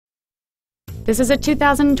This is a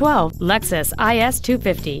 2012 Lexus IS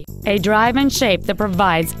 250, a drive and shape that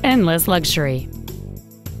provides endless luxury.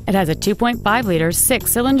 It has a 2.5-liter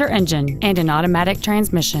six-cylinder engine and an automatic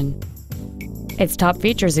transmission. Its top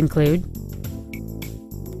features include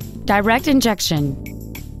direct injection,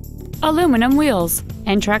 aluminum wheels,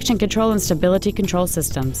 and traction control and stability control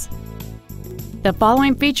systems. The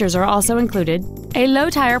following features are also included: a low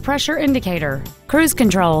tire pressure indicator, cruise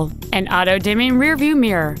control, an auto-dimming rearview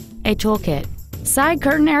mirror, a toolkit, side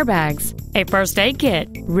curtain airbags, a first aid kit,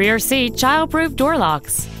 rear seat child-proof door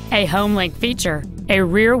locks, a home link feature, a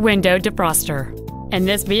rear window defroster, and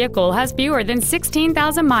this vehicle has fewer than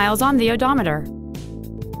 16,000 miles on the odometer.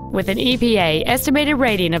 With an EPA estimated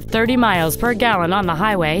rating of 30 miles per gallon on the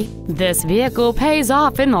highway, this vehicle pays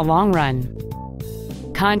off in the long run.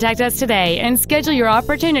 Contact us today and schedule your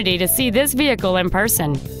opportunity to see this vehicle in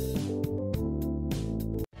person.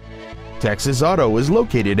 Texas Auto is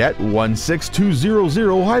located at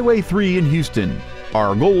 16200 Highway 3 in Houston.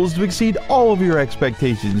 Our goal is to exceed all of your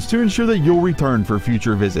expectations to ensure that you'll return for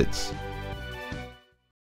future visits.